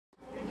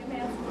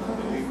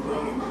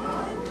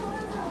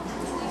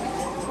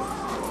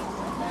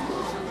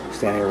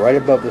standing right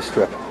above the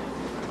strip.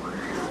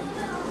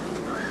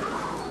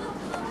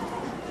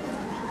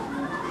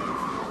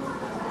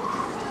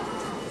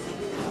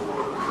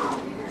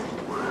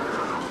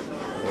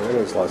 There it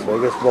is, Las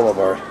Vegas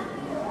Boulevard.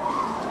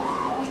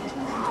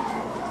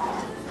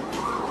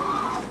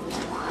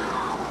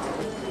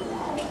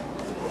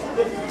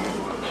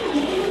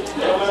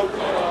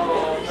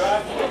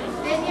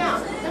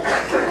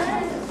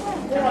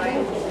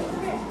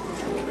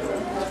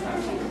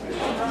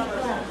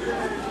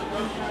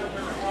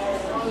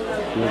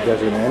 New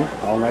Desert Inn,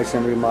 all nice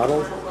and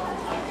remodeled.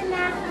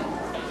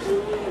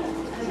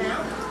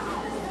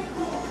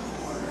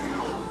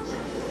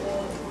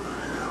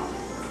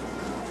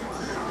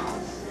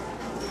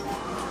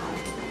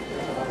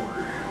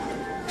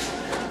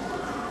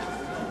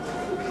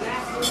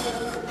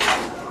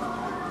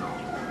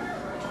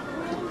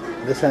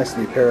 This has to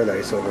be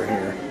Paradise over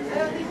here.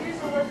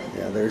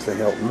 Yeah, there's the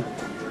Hilton.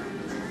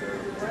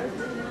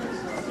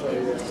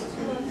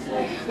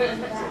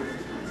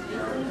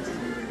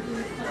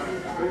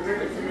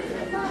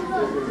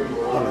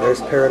 Oh,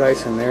 there's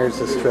Paradise and there's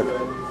the Strip.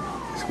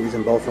 Squeeze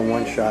them both in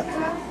one shot.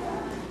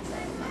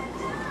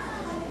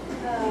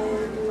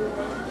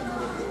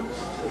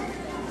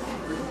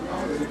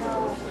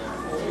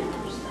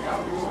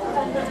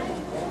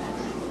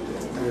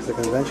 There's the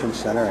convention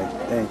center, I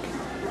think.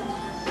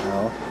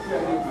 No.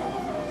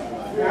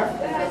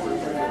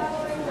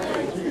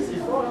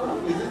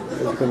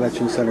 There's the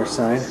convention center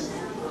sign.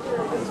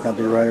 It's got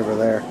to be right over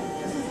there.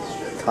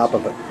 Top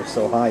of it. It's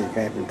so high you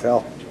can't even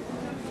tell.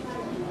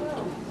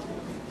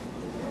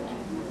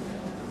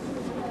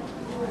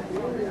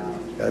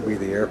 Gotta be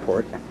the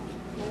airport.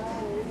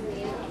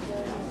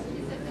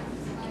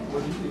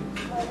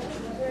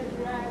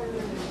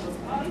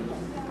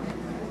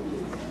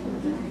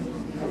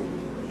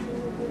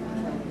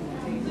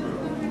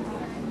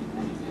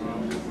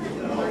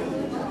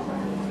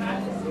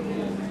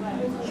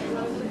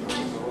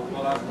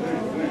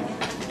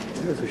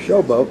 There's a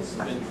showboat.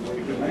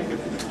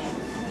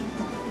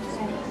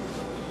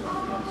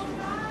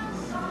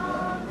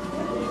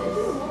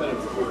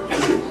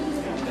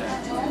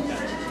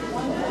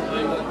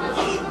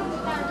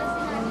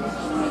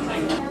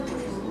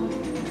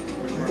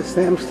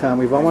 Sam's Town,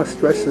 we've almost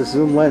stretched the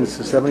zoom lens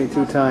to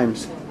 72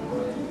 times.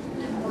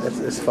 That's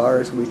as far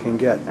as we can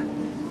get.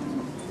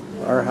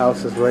 Our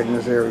house is right in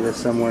this area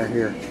somewhere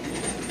here.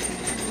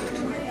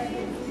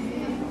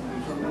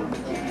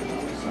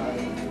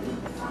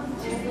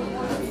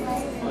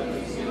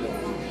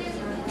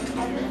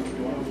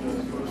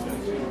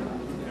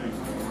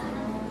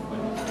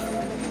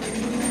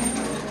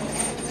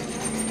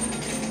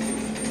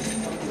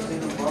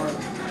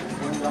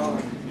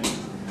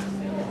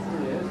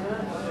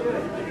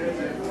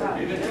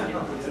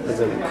 It's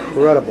an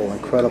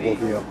incredible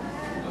view.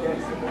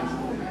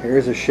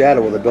 Here's a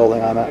shadow of the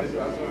building I'm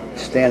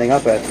standing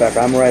up at. In fact,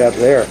 I'm right up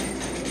there.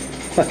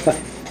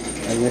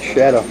 In this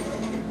shadow.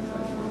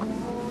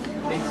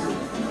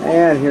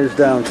 And here's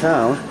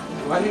downtown.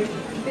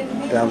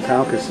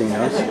 Downtown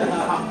casinos.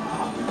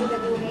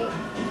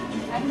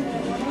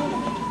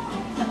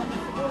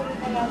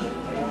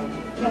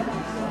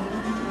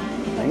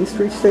 Main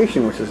Street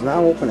Station, which is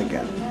now open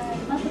again.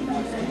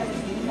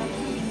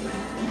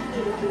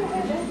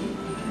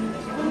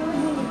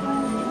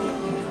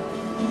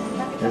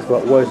 There's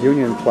what was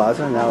Union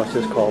Plaza, now it's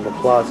just called the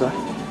Plaza.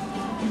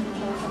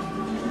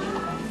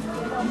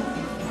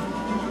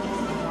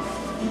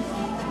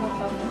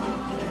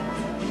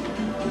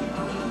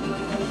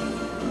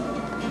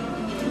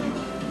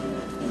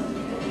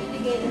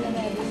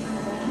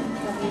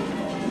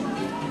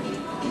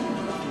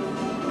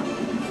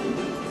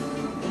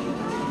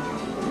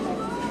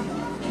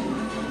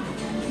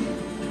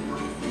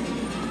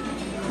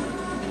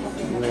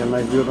 And then a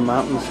nice view of the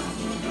mountains.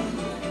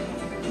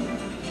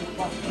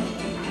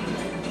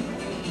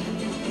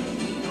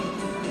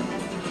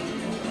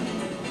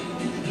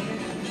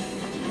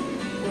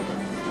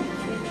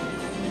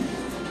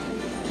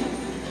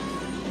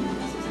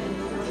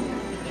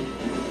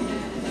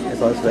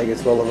 Las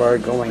Vegas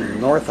Boulevard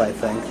going north, I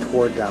think,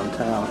 toward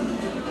downtown.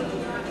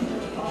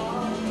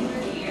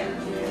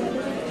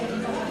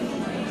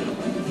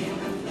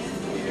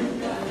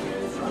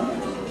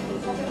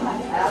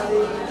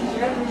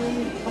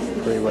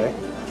 Freeway.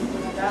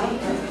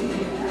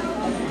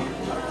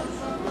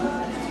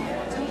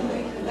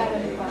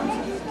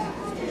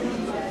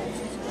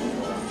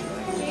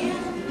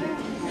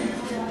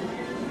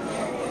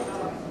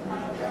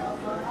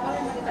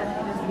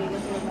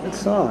 Good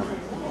song.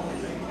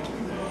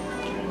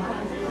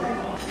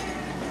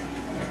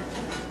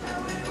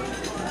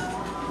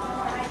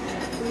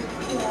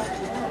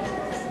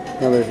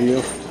 Another view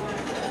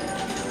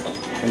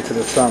into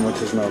the sun, which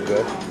is no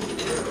good.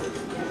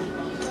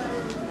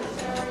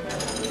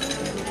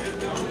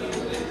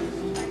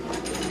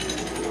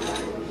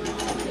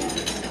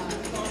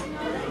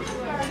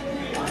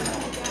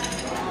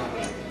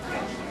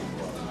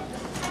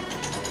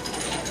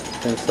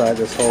 Inside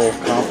this whole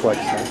complex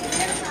thing.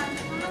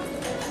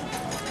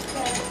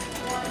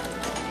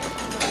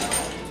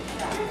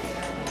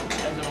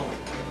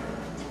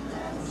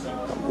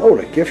 Oh,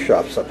 the gift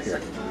shop's up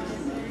here.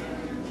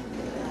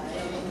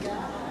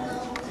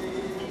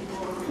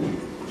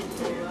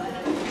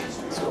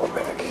 Let's go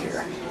back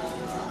here.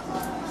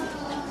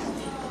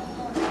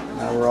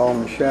 Now we're all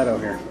in the shadow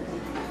here.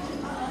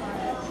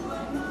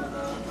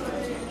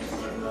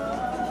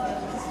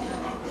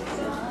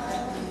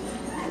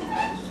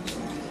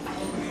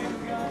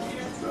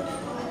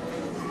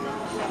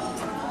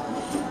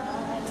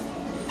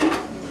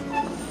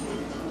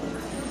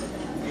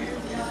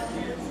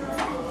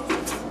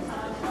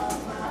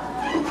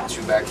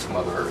 You back to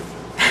Mother Earth.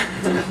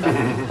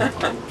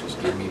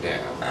 Just get me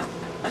down.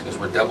 Since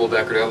we're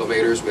double-decker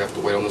elevators, we have to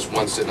wait on this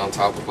one sitting on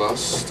top of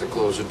us to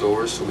close the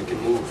doors so we can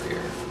move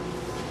here.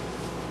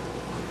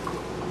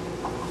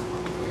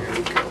 Here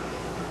we go.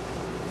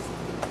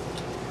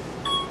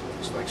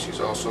 Looks like she's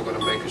also going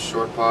to make a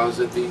short pause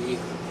at the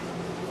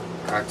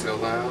cocktail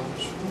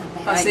lounge.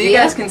 Oh, so you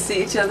guys can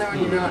see each other when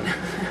you're doing it.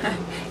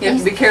 You have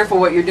to be careful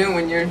what you're doing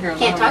when you're in here alone,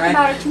 Can't talk right?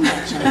 about it too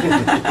much.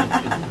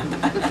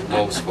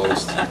 Most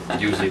folks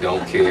usually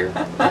don't care.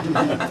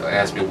 They'll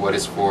ask me what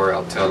it's for,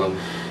 I'll tell them,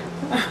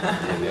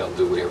 and they'll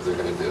do whatever they're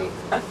going to do.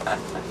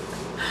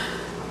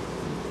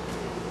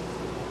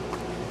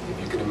 If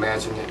you can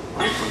imagine it,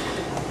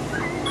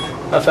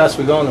 How fast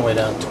are we going on the way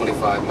down?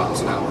 25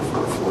 miles an hour,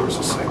 4 floors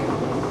a second.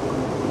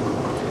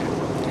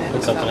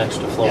 Pick up an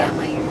extra floor. Yeah,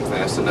 my ears.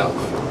 Fast enough.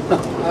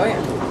 Oh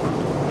yeah.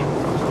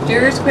 Do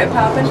yours quit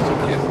popping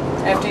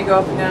Yeah. after you go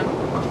up and down a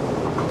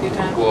few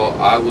times? Well,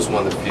 I was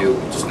one of the few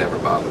who just never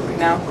bothered me.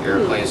 No?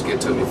 Airplanes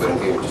get to me, but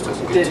here it just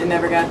doesn't get Did to it me.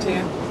 never got to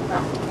you?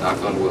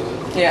 Knock on wood.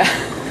 Yeah.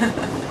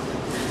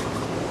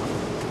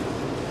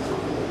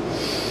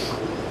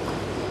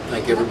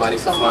 Thank everybody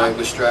for flying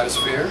with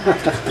Stratosphere.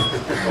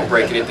 Don't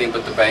break anything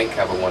but the bank.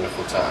 Have a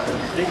wonderful time.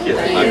 Thank you.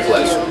 My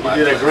pleasure.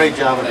 You did a great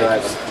job of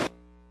driving.